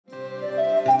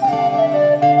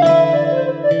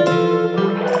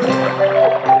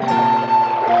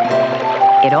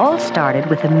started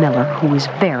with a miller who was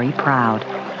very proud.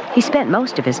 He spent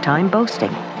most of his time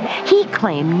boasting. He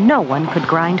claimed no one could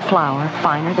grind flour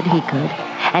finer than he could,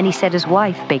 and he said his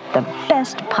wife baked the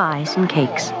best pies and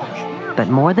cakes. But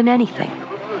more than anything,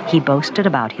 he boasted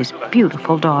about his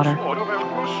beautiful daughter.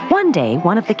 One day,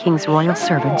 one of the king's royal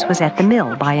servants was at the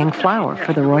mill buying flour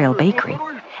for the royal bakery,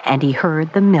 and he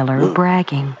heard the miller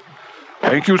bragging.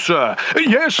 Thank you, sir.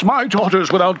 Yes, my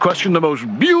daughter's without question the most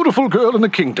beautiful girl in the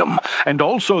kingdom, and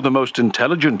also the most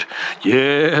intelligent.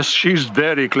 Yes, she's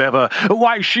very clever.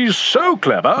 Why, she's so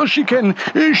clever, she can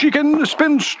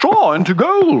spin straw into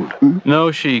gold.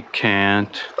 No, she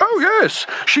can't. Oh, yes,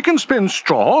 she can spin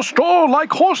straw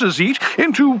like horses eat,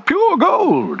 into pure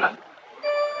gold.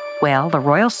 Well, the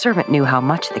royal servant knew how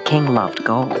much the king loved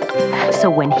gold.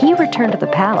 So when he returned to the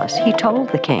palace, he told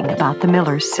the king about the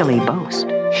miller's silly boast.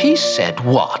 He said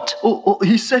what?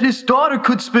 He said his daughter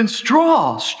could spin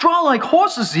straw like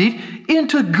horses eat,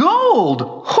 into gold.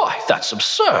 Why, that's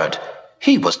absurd.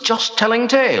 He was just telling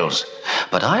tales.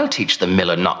 But I'll teach the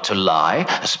miller not to lie,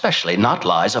 especially not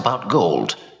lies about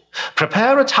gold.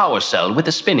 Prepare a tower cell with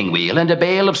a spinning wheel and a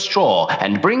bale of straw,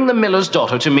 and bring the miller's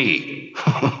daughter to me.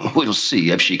 We'll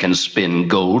see if she can spin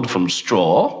gold from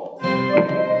straw.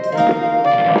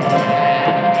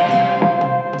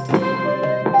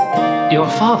 Your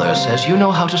father says you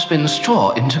know how to spin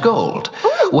straw into gold.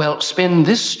 Well, spin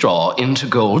this straw into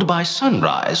gold by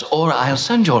sunrise, or I'll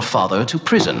send your father to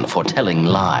prison for telling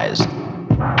lies.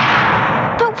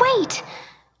 But wait!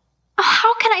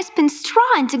 How can I spin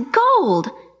straw into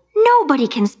gold? Nobody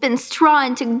can spin straw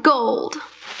into gold.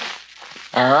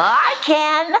 I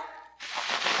can.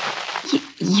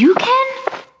 You can?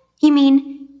 You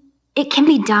mean, it can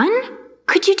be done?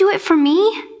 Could you do it for me?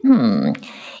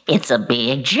 It's a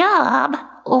big job.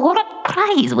 What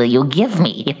prize will you give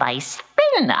me if I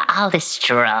spin all the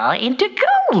straw into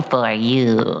gold for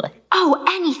you? Oh,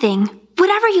 anything.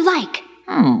 Whatever you like.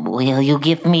 Will you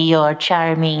give me your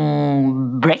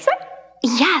charming bracelet?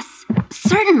 Yes,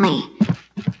 certainly.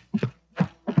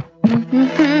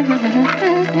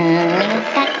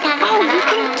 Oh, you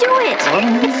can do it!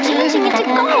 It's changing into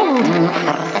gold!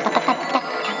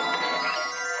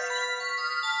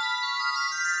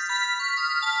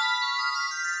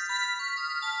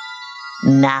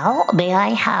 Now, may I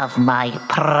have my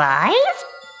prize?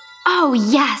 Oh,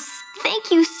 yes.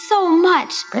 Thank you so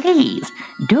much. Please,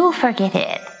 do forget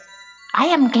it. I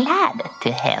am glad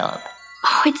to help.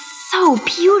 Oh, it's so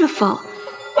beautiful.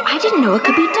 I didn't know it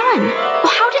could be done. Well,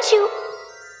 how did you...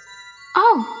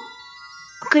 Oh,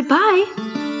 goodbye.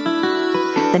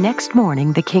 The next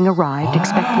morning, the king arrived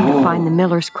expecting to find the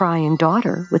miller's crying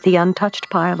daughter with the untouched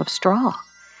pile of straw.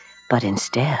 But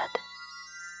instead...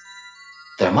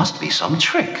 There must be some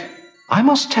trick. I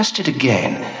must test it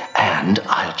again, and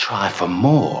I'll try for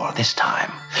more this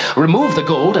time. Remove the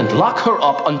gold and lock her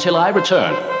up until I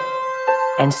return.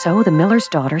 And so the miller's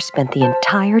daughter spent the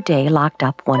entire day locked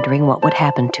up wondering what would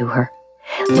happen to her.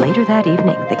 Later that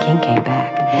evening, the king came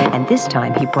back, and this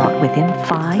time he brought with him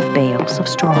 5 bales of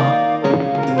straw.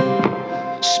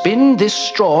 Spin this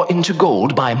straw into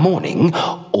gold by morning,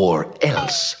 or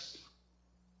else.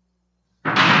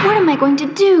 What am I going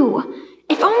to do?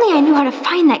 If only I knew how to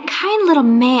find that kind little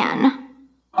man.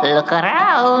 Look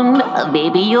around.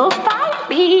 Maybe you'll find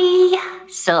me.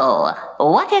 So,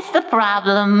 what is the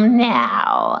problem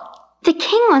now? The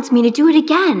king wants me to do it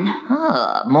again.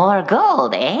 Oh, more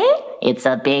gold, eh? It's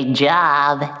a big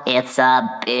job. It's a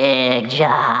big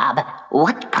job.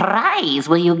 What prize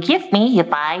will you give me if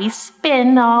I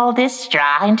spin all this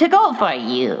straw into gold for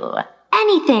you?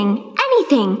 Anything,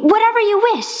 whatever you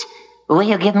wish. Will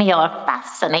you give me your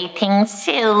fascinating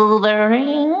silver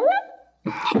ring?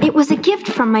 It was a gift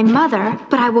from my mother,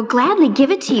 but I will gladly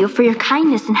give it to you for your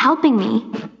kindness in helping me.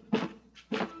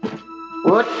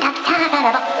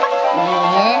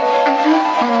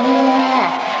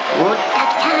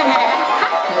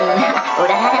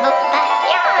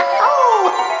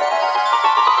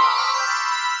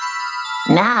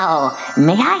 Now,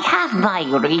 may I have my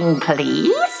ring,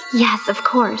 please? Yes, of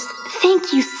course.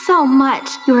 Thank you so much.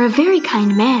 You're a very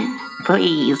kind man.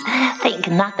 Please, think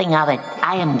nothing of it.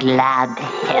 I am glad to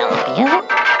help you.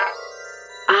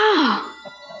 Ah.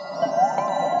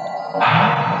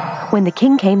 When the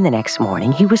king came the next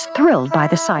morning, he was thrilled by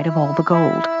the sight of all the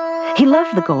gold. He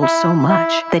loved the gold so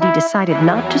much that he decided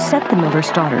not to set the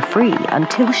miller's daughter free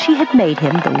until she had made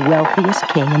him the wealthiest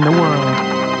king in the world.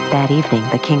 That evening,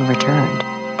 the king returned.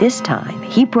 This time,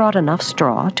 he brought enough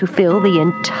straw to fill the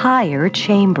entire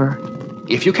chamber.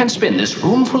 If you can spin this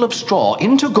roomful of straw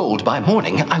into gold by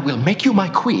morning, I will make you my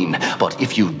queen. But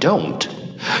if you don't,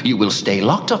 you will stay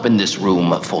locked up in this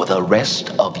room for the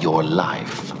rest of your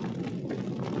life.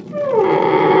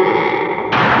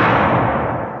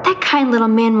 kind little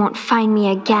man won't find me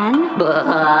again. But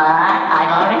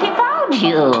I've already found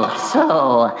you.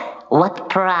 So, what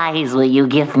prize will you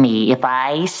give me if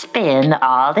I spin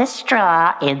all this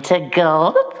straw into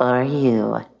gold for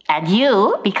you? And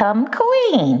you become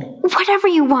queen. Whatever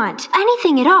you want.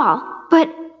 Anything at all. But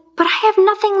I have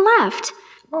nothing left.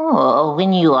 Oh,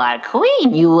 when you are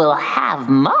queen, you will have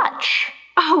much.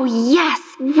 Oh, yes.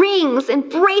 Rings and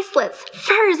bracelets,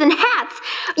 furs and hats.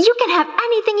 You can have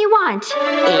anything you want.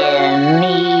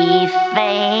 Anything?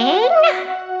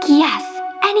 Yes,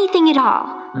 anything at all.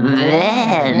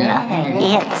 Then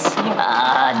it's a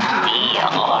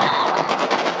deal.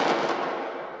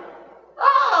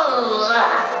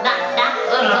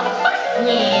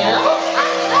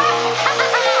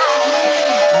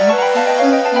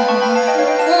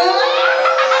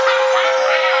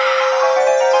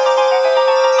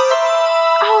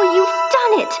 Oh, you've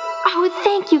done it. Oh,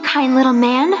 thank you, kind little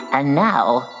man. And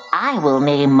now I will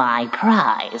name my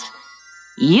prize.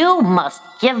 You must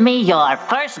give me your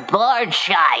firstborn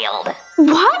child.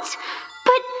 What?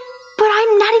 But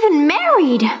I'm not even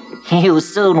married. You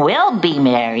soon will be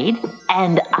married,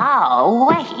 and I'll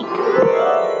wait.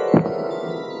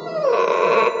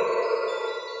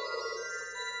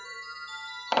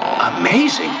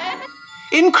 Amazing.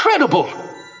 Incredible.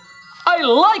 I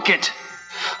like it.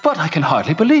 But I can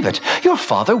hardly believe it. Your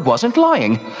father wasn't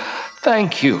lying.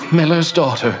 Thank you, Miller's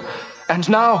daughter. And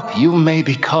now you may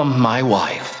become my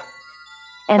wife.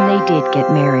 And they did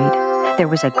get married. There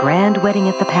was a grand wedding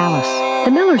at the palace.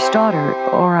 The miller's daughter,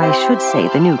 or I should say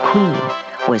the new queen,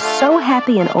 was so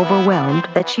happy and overwhelmed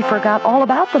that she forgot all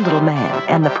about the little man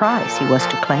and the prize he was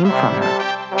to claim from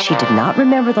her. She did not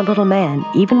remember the little man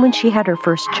even when she had her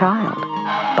first child.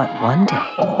 But one day...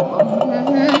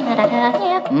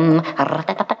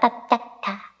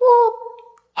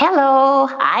 Hello,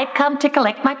 I've come to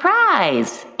collect my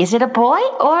prize. Is it a boy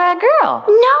or a girl?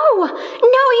 No,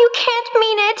 you can't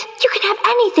mean it. You can have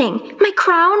anything. My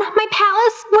crown, my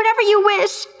palace, whatever you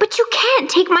wish. But you can't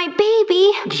take my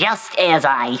baby. Just as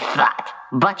I thought.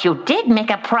 But you did make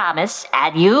a promise,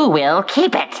 and you will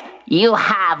keep it. You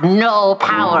have no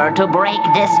power to break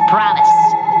this promise.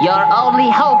 Your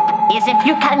only hope is if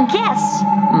you can guess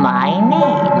my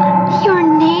name. Your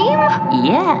name?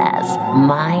 Yes,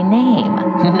 my name.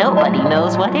 Nobody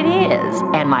knows what it is,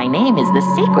 and my name is the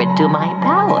secret to my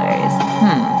powers.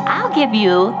 I'll give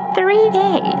you 3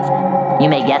 days. You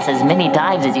may guess as many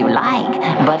times as you like,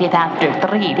 but if after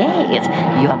 3 days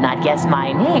you have not guessed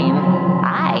my name,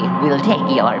 I will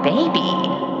take your baby.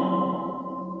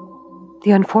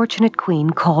 The unfortunate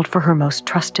queen called for her most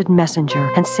trusted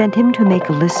messenger and sent him to make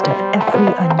a list of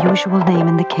every unusual name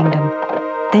in the kingdom.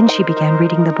 Then she began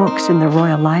reading the books in the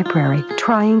royal library,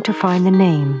 trying to find the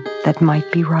name that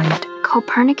might be right.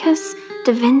 Copernicus,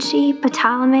 Da Vinci,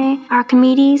 Ptolemy,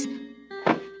 Archimedes.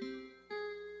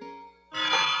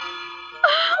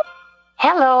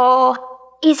 Hello.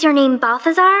 Is your name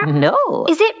Balthazar? No.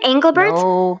 Is it Engelbert?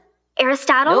 No.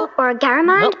 Aristotle? Nope. Or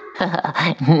Garamond?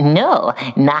 No,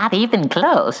 not even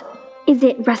close. Is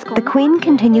it Rascal? The queen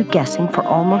continued guessing for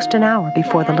almost an hour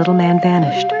before the little man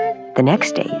vanished. The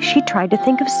next day, she tried to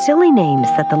think of silly names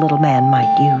that the little man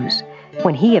might use.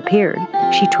 When he appeared,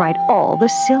 she tried all the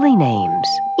silly names.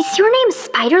 Is your name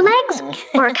Spiderlegs?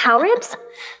 Or Cowribs?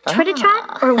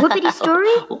 Trittatrot? Or Whoopity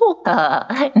Story?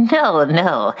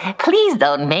 No. Please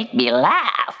don't make me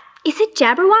laugh. Is it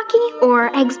Jabberwocky?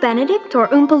 Or Eggs Benedict? Or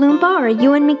Oompa Loompa? Or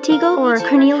Ewan McTeagle? Or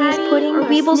Cornelius Pudding? Or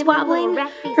Weebles Wobbling?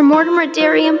 Or Mortimer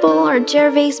Dalrymple? Or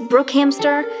Gervais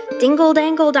Brookhamster? Dingle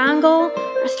Dangle Dongle?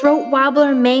 Or Throat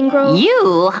Wobbler Mangrove?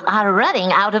 You are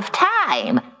running out of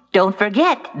time. Don't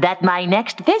forget that my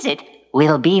next visit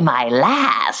will be my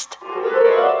last.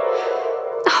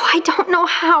 Oh, I don't know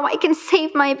how I can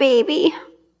save my baby.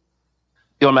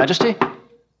 Your Majesty,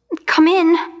 Come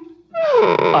in.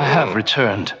 I have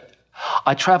returned.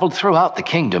 I traveled throughout the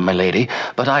kingdom, my lady,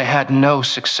 but I had no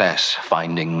success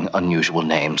finding unusual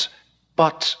names.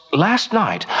 But last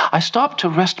night, I stopped to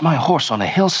rest my horse on a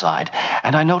hillside,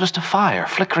 and I noticed a fire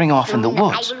flickering off in the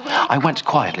woods. I went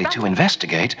quietly to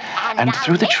investigate, and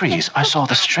through the trees, I saw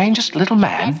the strangest little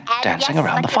man dancing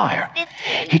around the fire.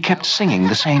 He kept singing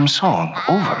the same song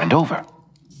over and over.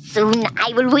 Soon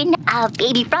I will win a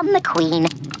baby from the queen,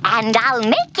 and I'll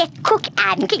make it cook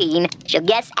and clean. She'll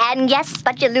guess and guess,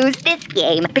 but you'll lose this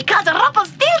game, because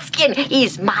Rumpelstiltskin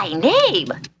is my name.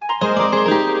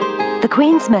 The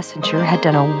queen's messenger had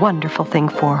done a wonderful thing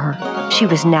for her. She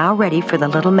was now ready for the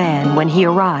little man when he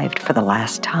arrived for the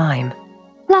last time.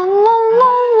 La la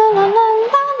la la la la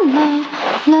la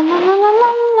la la la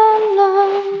la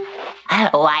la.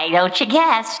 Why don't you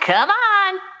guess? Come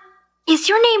on. Is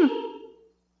your name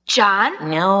John?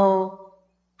 No.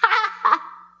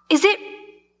 Is it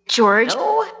George?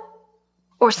 No.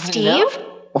 Or Steve? No.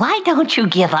 Why don't you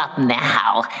give up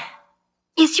now?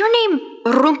 Is your name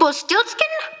Rumpelstiltskin?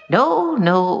 No.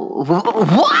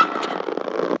 What?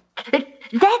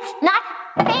 That's not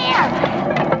fair!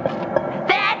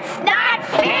 That's not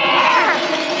fair!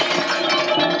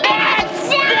 That's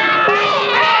not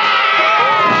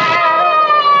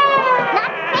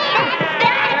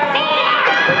fair!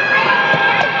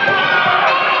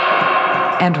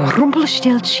 And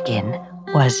Rumpelstiltskin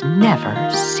was never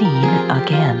seen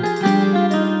again.